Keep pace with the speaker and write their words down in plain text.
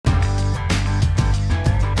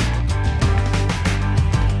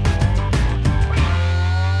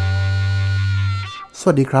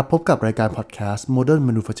วัสดีครับพบกับรายการพอดแคสต์ Modern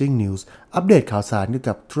Manufacturing News อัปเดตข่าวสารเกี่ยว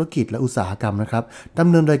กับธุรกิจและอุตสาหกรรมนะครับดำ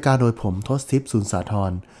เนินรายการโดยผมทศทิพย์สุนสาธ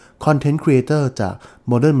ร Content Creator จาก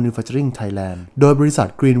Modern Manufacturing Thailand โดยบริษัท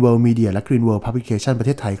Green World Media และ Green World Publication ประเ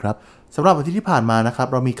ทศไทยครับสำหรับวันที่ผ่านมานะครับ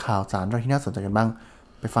เรามีข่าวสารอะไรที่น่าสนใจกันบ้าง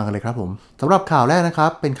ไปฟังกันเลยครับผมสำหรับข่าวแรกนะครั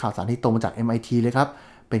บเป็นข่าวสารที่ตรงมาจาก MIT เลยครับ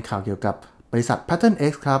เป็นข่าวเกี่ยวกับบริษัท Pattern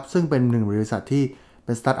X ครับซึ่งเป็นหนึ่งบริษัทที่เ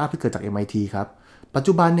ป็นสตาร์ทอัพที่เกิดจาก MIT ครับปัจ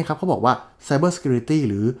จุบันเนี่ยครับเขาบอกว่า Cyber Security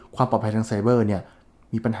หรือความปลอดภัยทางไซเบอร์เนี่ย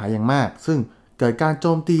มีปัญหาอย่างมากซึ่งเกิดการโจ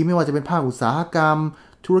มตีไม่ว่าจะเป็นภาคอุตสาหกรรม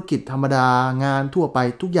ธุรกิจธรรมดางานทั่วไป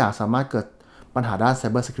ทุกอย่างสามารถเกิดปัญหาด้าน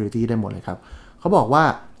Cyber Security ได้หมดเลยครับเขาบอกว่า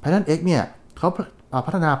Pattern X เนี่ยเขา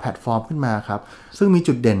พัฒนาแพลตฟอร์มขึ้นมาครับซึ่งมี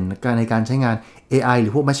จุดเด่นในการใช้งาน AI หรื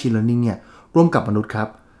อพวก Machine Learning เนี่ยร่วมกับมนุษย์ครับ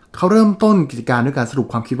เขาเริ่มต้นกิจการด้วยการสรุป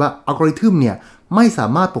ความคิดว่าอัลกอริทึมเนี่ยไม่สา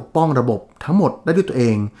มารถปกป้องระบบทั้งหมดได้ด้วยตัวเอ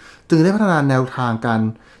งจึงได้พัฒนาแนวทางการ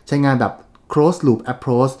ใช้งานแบบ Closed Loop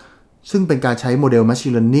Approach ซึ่งเป็นการใช้โมเดล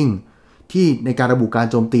Machine Learning ที่ในการระบุการ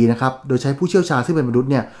โจมตีนะครับโดยใช้ผู้เชี่ยวชาญซึ่งเป็นมนุษย์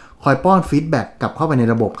เนี่ยคอยป้อนฟีดแบ็กกลับเข้าไปใน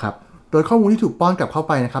ระบบครับโดยข้อมูลที่ถูกป้อนกลับเข้าไ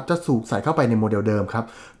ปนะครับจะถูกใส่เข้าไปในโมเดลเดิมครับ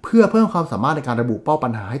เพื่อเพิ่มความสามารถในการระบุเป้าปั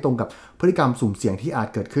ญหาให้ตรงกับพฤติกรรมสุ่มเสี่ยงที่อาจ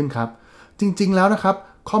เกิดขึ้นครับจริงๆแล้วนะครับ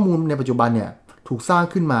ข้อมูลในปัจจุบันเนี่ยถูกสร้าง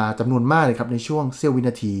ขึ้นมาจำนวนมากเลยครับในช่วงเสี้ยววิน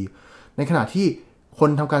าทีในขณะที่คน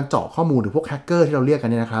ทำการเจาะข้อมูลหรือพวกแฮกเกอร์ที่เราเรียกกัน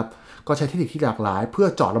เนี่ยนะครับก็ใช้เทคนิคที่หลากหลายเพื่อ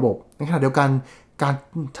เจาะระบบในขณะเดียวกันการ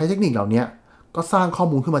ใช้เทคนิคเหล่านี้ก็สร้างข้อ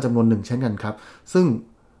มูลขึ้นมาจำนวนหนึ่งเช่นกันครับซึ่ง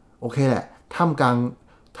โอเคแหละท่ามกลาง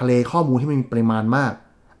ทะเลข้อมูลที่มันมีปริมาณมาก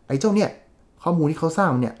ไอ้เจ้าเนี่ยข้อมูลที่เขาสร้าง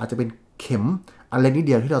เนี่ยอาจจะเป็นเข็มอันเล็กนิดเ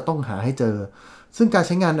ดียวที่เราต้องหาให้เจอซึ่งการใ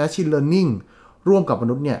ช้งาน Machine Learning ร่วมกับม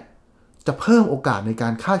นุษย์เนี่ยจะเพิ่มโอกาสในกา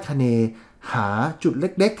รคาดคะเนหาจุดเ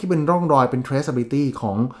ล็กๆที่เป็นร่องรอยเป็น traceability ข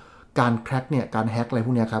องการแคร็กเนี่ยการแฮกอะไรพ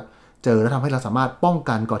วกนี้ครับเจอแล้วทำให้เราสามารถป้อง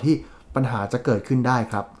กันก่อนที่ปัญหาจะเกิดขึ้นได้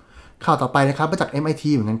ครับข่าวต่อไปนะครับมาจาก MIT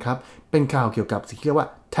เหมือนกันครับเป็นข่าวเกี่ยวกับสิ่งที่เรียกว่า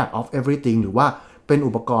Tag of Everything หรือว่าเป็น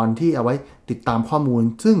อุปกรณ์ที่เอาไว้ติดตามข้อมูล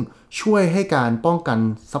ซึ่งช่วยให้การป้องกัน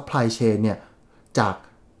supply chain เนี่ยจาก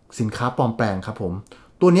สินค้าปลอมแปลงครับผม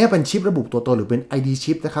ตัวนี้เป็นชิประบุตัวตนหรือเป็น ID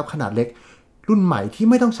ชิปนะครับขนาดเล็กรุ่นใหม่ที่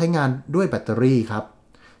ไม่ต้องใช้งานด้วยแบตเตอรี่ครับ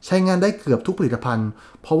ใช้งานได้เกือบทุกผลิตภัณฑ์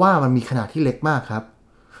เพราะว่ามันมีขนาดที่เล็กมากครับ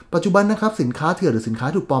ปัจจุบันนะครับสินค้าเถื่อนหรือสินค้า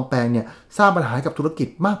ถูกปลอมแปลงเนี่ยสร้างปัญหาให้กับธุรกิจ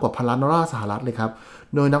มากกว่าพันล้านดอลลาร์สหรัฐเลยครับ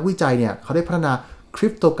โดยนักวิจัยเนี่ยเขาได้พัฒนา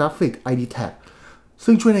Cryptographic ID Tag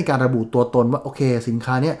ซึ่งช่วยในการระบุตัวตนว่าโอเคสิน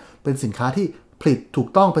ค้าเนี่ยเป็นสินค้าที่ผลิตถูก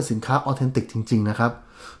ต้องเป็นสินค้า authentic จริงๆนะครับ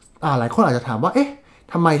หลายคนอาจจะถามว่าเอ๊ะ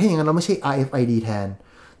ทำไมถ้าอย่างนั้นเราไม่ใช่ RFID แทน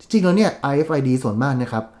จริงๆแล้วเนี่ย RFID ส่วนมากน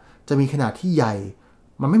ะครับจะมีขนาดที่ใหญ่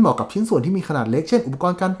มันไม่เหมาะกับชิ้นส่วนที่มีขนาดเล็กเช่นอุปก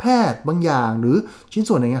รณ์การแพทย์บางอย่างหรือชิ้น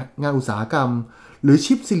ส่วนในงานอุตสาหกรรมหรือ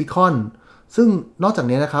ชิปซิลิคอนซึ่งนอกจาก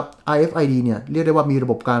นี้นะครับ RFID เนี่ยเรียกได้ว่ามีระ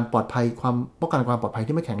บบการปลอดภัยความป้องกันความปลอดภัย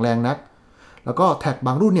ที่ไม่แข็งแรงนักแล้วก็แท็กบ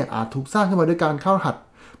างรุ่นเนี่ยอาจถูกสร้างขึ้นมาด้วยการเข้ารหัส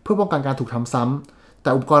เพื่อป้องกันการถูกทำซ้ำแต่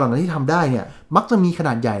อุปกรณ์เหล่านั้นที่ทำได้เนี่ยมักจะมีขน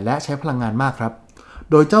าดใหญ่และใช้พลังงานมากครับ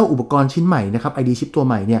โดยเจ้าอุปกรณ์ชิ้นใหม่นะครับ ID ชิปตัวใ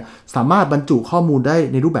หม่เนี่ยสามารถบรรจุข้อมูลได้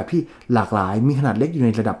ในรูปแบบที่หลากหลายมีขนาดเล็กอยู่ใน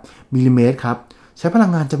ระดับมิลลิเมตรครับใช้พลั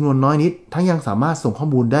งงานจำนวนน้อยนิดทั้งยังสามารถส่งข้อ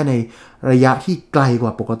มูลได้ในระยะที่ไกลกว่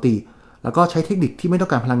าปกติแล้วก็ใช้เทคนิคที่ไม่ต้อ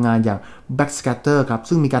งการพลังงานอย่าง backscatter ครับ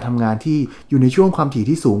ซึ่งมีการทำงานที่อยู่ในช่วงความถี่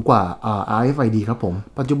ที่สูงกว่า RFID ครับผม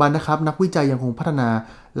ปัจจุบันนะครับนักวิจัยยังคงพัฒนา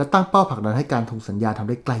และตั้งเป้าผลักดันให้การส่งสัญญาณทำ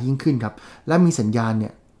ได้ไกลยิ่งขึ้นครับและมีสัญญาณเนี่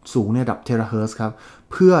ยสูงในระดับเทราเฮิรตซ์ครับ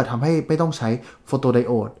เพื่อทำให้ไม่ต้องใช้โฟโตได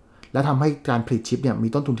โอดและทำให้การผลิตชิปเนี่ยมี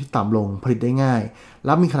ต้นทุนที่ต่ำลงผลิตได้ง่ายแล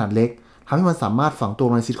ะมีขนาดเล็กทำให้มันสามารถฝังตัว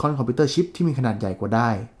ในซิลิคอนคอมพิวเตอร์ชิปที่มีขนาดใหญ่กว่าได้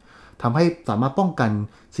ทำให้สามารถป้องกัน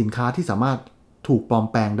สินค้าที่สามารถถูกปลอม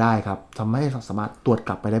แปลงได้ครับทำให้สามารถตรวจก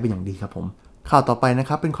ลับไปได้เป็นอย่างดีครับผมข่าวต่อไปนะค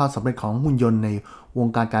รับเป็นความสำเร็จของหุ่นยนต์ในวง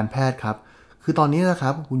การแพทย์ครับคือตอนนี้นะค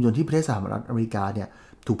รับหุ่นยนต์ที่ประเทศสหรัฐอเมริกาเนี่ย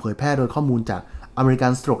ถูกเผยแพร่โดยข้อมูลจาก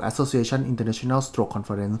American Stroke Association International Stroke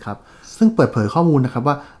Conference ครับซึ่งเปิดเผยข้อมูลนะครับ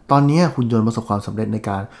ว่าตอนนี้หุ่นยนต์ประสบความสำเร็จใน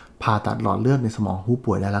การผ่าตัดหลอดเลือดในสมองผู้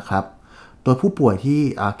ป่วยได้แล้วครับโดยผู้ป่วยที่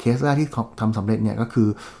เคสแรกที่ทำสำเร็จเนี่ยก็คือ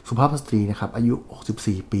สุภาพสตรีนะครับอายุ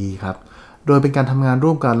64ปีครับโดยเป็นการทำงาน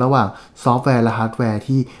ร่วมกันระหว่างซอฟต์แวร์และฮาร์ดแวร์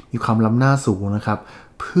ที่มีความล้ำหน้าสูงนะครับ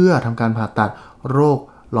เพื่อทำการผ่าตัดโรค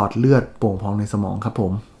หลอดเลือดโป่งพองในสมองครับผ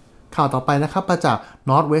มข่าวต่อไปนะครับมาจาก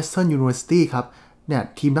Northwestern University ครับเนี่ย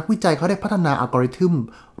ทีมนักวิจัยเขาได้พัฒนาอัลกอริทึม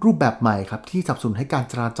รูปแบบใหม่ครับที่สนับสนุนให้การ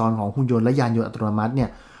จราจรของหุ่นยนต์และยานยนต์อัตโนมัติเนี่ย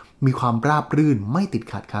มีความราบรื่นไม่ติด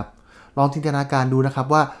ขัดครับลองจินตนาการดูนะครับ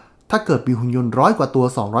ว่าถ้าเกิดมีหุ่นยนต์100 กว่าตัว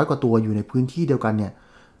200 กว่าตัวอยู่ในพื้นที่เดียวกันเนี่ย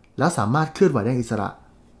แล้วสามารถเคลื่อนไหวได้อิสระ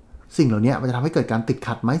สิ่งเหล่านี้มันจะทำให้เกิดการติด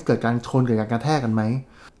ขัดไหมเกิดการชนเกิดการกระแทกกันไหม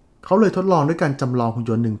เขาเลยทดลองด้วยการจำลองหุ่น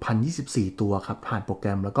ยนต์ 1,024 ตัวครับผ่านโปรแกร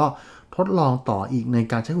มแล้วก็ทดลองต่ออีกใน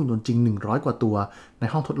การใช้หุ่นยนต์จริง100 กว่าตัวใน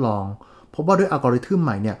ห้องทดลอง พบว่าด้วยอัลกอริทึมให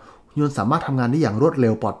ม่เนี่ยหุ่นยนต์สามารถทำงานได้อย่างรวดเร็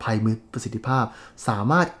วปลอดภัยมีประสิทธิภาพสา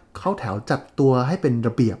มารถเข้าแถวจัดตัวให้เป็นร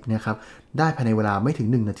ะเบียบเนี่ยครับได้ภายในเวลาไม่ถึง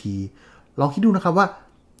1นาทีลองคิดดูนะครับว่า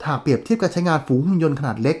หากเปรียบเทียบการใช้งานฝูงหุ่นยนต์ขน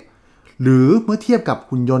าดเล็กหรือเมื่อเทียบกับ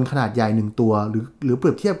หุ่นยนต์ขนาดใหญ่1ตัวหรือเป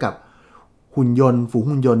รียบเทียบกับหุ่นยนต์ฝูง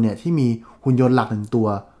หุ่นยนต์เนี่ยที่มีหุ่นยนต์หลัก1ตัว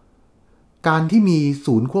การที่มี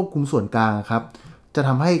ศูนย์ควบคุมส่วนกลางครับจะท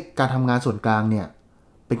ำให้การทำงานส่วนกลางเนี่ย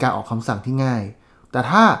เป็นการออกคำสั่งที่ง่ายแต่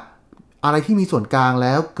ถ้าอะไรที่มีส่วนกลางแ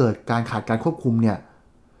ล้วเกิดการขาดการควบคุมเนี่ย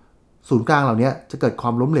ศูนย์กลางเหล่านี้จะเกิดควา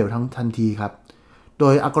มล้มเหลวทันทีครับโด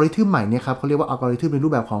ยอัลกอริทึมใหม่เนี่ยครับเขาเรียกว่าอัลกอริทึมในรู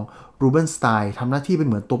ปแบบของรูเบนสไตน์ทำหน้าที่เป็นเ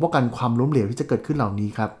หมือนตัวป้องกันความล้มเหลวที่จะเกิดขึ้นเหล่านี้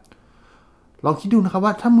ครับลองคิดดูนะครับว่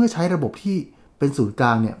าถ้าเมื่อใช้ระบบที่เป็นศูนย์กล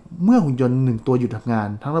างเนี่ยเมื่อหุ่นยนต์1ตัวหยุดทำงาน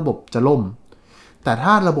ทั้งระบบจะล่มแต่ถ้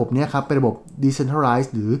าระบบนี้ครับเป็นระบบ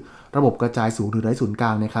decentralized หรือระบบกระจายสูงหรือไร้ศูนย์กล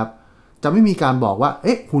างนะครับจะไม่มีการบอกว่า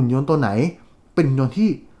หุ่นยนต์ตัวไหนเป็นหุ่นยนต์ที่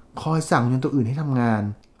คอยสั่งหุ่นยนต์ตัวอื่นให้ทำงาน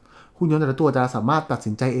หุ่นยนต์แต่ละตัวจะสามารถตัด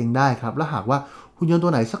สินใจเองได้ครับและหากว่าหุ่นยนต์ตั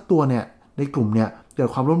วไหนสักตัวเนี่ยในกลุ่มเนี่ยเกิด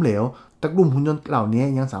ความล้มเหลวแต่กลุ่มหุ่นยนต์เหล่านี้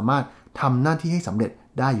ยังสามารถทำหน้าที่ให้สำเร็จ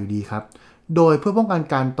ได้อยู่ดีครับโดยเพื่อป้องกัน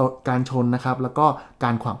การชนนะครับแล้วก็ก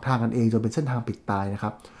ารขวางทางกันเองจนเป็นเส้นทางปิดตายนะครั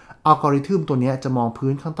บอัลกอริทึมตัวนี้จะมอง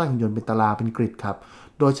พื้นข้างใต้หุ่นยนต์เป็นตารางเป็นกริดครับ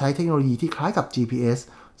โดยใช้เทคโนโลยีที่คล้ายกับ GPS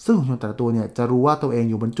ซึ่งหุ่นยนต์แต่ละตัวเนี่ยจะรู้ว่าตัวเอง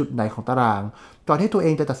อยู่บนจุดไหนของตารางก่อนที่ตัวเอ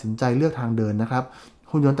งจะตัดสินใจเลือกทางเดินนะครับ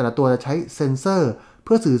หุ่นยนต์แต่ละตัวจะใช้เซ็นเซอร์เ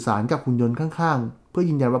พื่อสื่อสารกับหุ่นยนต์ข้างๆเพื่อ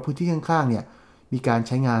ยืนยันว่าพื้นที่ข้างๆเนี่ยมีการใ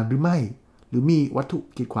ช้งานหรือไม่หรือมีวัตถุ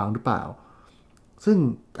กีดขวางหรือเปล่าซึ่ง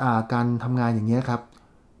การทำงานอย่างนี้ครับ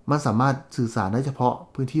มันสามารถสื่อสารได้เฉพาะ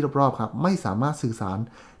พื้นที่รอบๆครับไม่สามารถสื่อสาร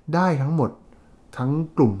ได้ทั้งหมดทั้ง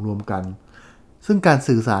กลุ่มรวมกันซึ่งการ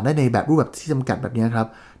สื่อสารได้ในแบบรูปแบบที่จำกัดแบบนี้ครับ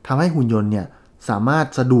ทำให้หุ่นยนต์เนี่ยสามารถ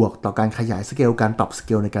สะดวกต่อการขยายสเกลการปรับสเก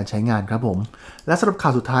ลในการใช้งานครับผมและสำหรับข่า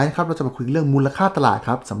วสุดท้ายนะครับเราจะมาคุยเรื่องมูลค่าตลาดค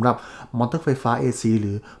รับสำหรับมอเตอร์ไฟฟ้า AC ห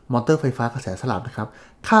รือมอเตอร์ไฟฟ้ากระแสสลับนะครับ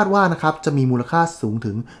คาดว่านะครับจะมีมูลค่าสูง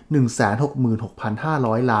ถึง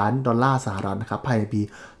 166,500 ล้านดอลลาร์สหรัฐนะครับภายในปี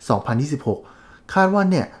 2026 คาดว่า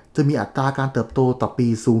เนี่ยจะมีอัตราการเติบโตต่อปี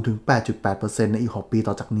สูงถึง 8.8% ในอีก 6 ปี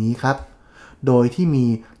ต่อจากนี้ครับโดยที่มี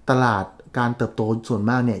ตลาดการเติบโตส่วน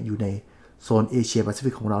มากเนี่ยอยู่ในโซนเอเชียแปซิฟิ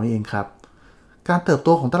กของเรานี่เองครับการเติบโต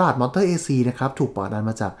ของตลาดมอเตอร์ AC นะครับถูกผลักดัน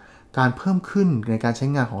มาจากการเพิ่มขึ้นในการใช้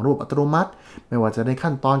งานของระบบอัตโนมัติไม่ว่าจะใน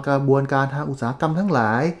ขั้นตอนกระบวนการทางอุตสาหกรรมทั้งหล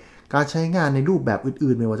ายการใช้งานในรูปแบบ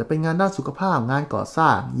อื่นๆไม่ว่าจะเป็นงานด้านสุขภาพงานก่อสร้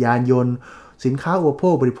างยานยนต์สินค้าอุปโภ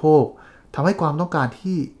คบริโภคทำให้ความต้องการ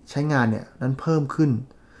ที่ใช้งานเนี่ยนั้นเพิ่มขึ้น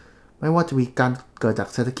ไม่ว่าจะมีการเกิดจาก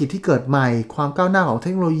เศรษฐกิจที่เกิดใหม่ความก้าวหน้าของเท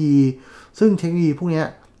คโนโลยีซึ่งเทคโนโลยีพวกนี้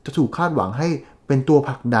จะถูกคาดหวังให้เป็นตัวผ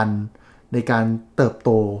ลักดันในการเติบโ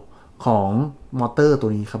ตของมอเตอร์ตั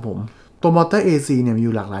วนี้ครับผมตัวมอเตอร์ AC เนี่ยมีอ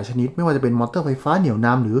ยู่หลากหลายชนิดไม่ว่าจะเป็นมอเตอร์ไฟฟ้าเหนี่ยวน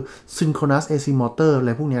ำหรือ Synchronous AC Motor อะไ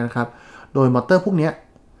รพวกนี้นะครับโดยมอเตอร์พวกนี้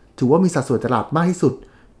ถือว่ามีสัดส่วนตลาดมากที่สุด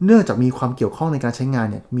เนื่องจากมีความเกี่ยวข้องในการใช้งาน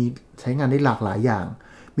เนี่ยมีใช้งานได้หลากหลายอย่าง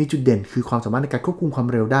มีจุดเด่นคือความสามารถในการควบคุมความ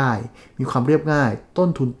เร็วได้มีความเรียบง่ายต้น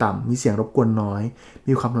ทุนต่ำมีเสียงรบกวนน้อย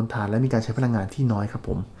มีความทนทานและมีการใช้พลังงานที่น้อยครับผ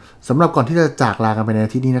มสำหรับก่อนที่จะจากลากันไปในอ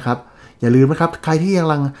าทิตย์นี้นะครับอย่าลืมนะครับใครที่ก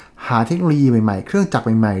ำลังหาเทคโนโลยีใหม่ๆเครื่องจักร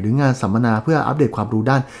ใหม่ๆหรืองานสัมมนาเพื่ออัปเดตความรู้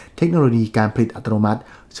ด้านเทคโนโลยีการผลิตอัตโนมัติ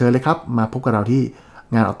เชิญเลยครับมาพบกับเราที่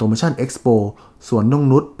งาน Automation Expo สวนนง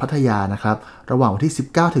นุชพัทยานะครับระหว่างวันที่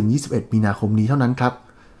 19-21 มีนาคมนี้เท่านั้นครับ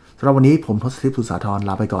สำหรับวันนี้ผมทศทิพย์ สุสาธร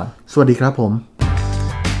ลาไปก่อนสวัสดีครับผม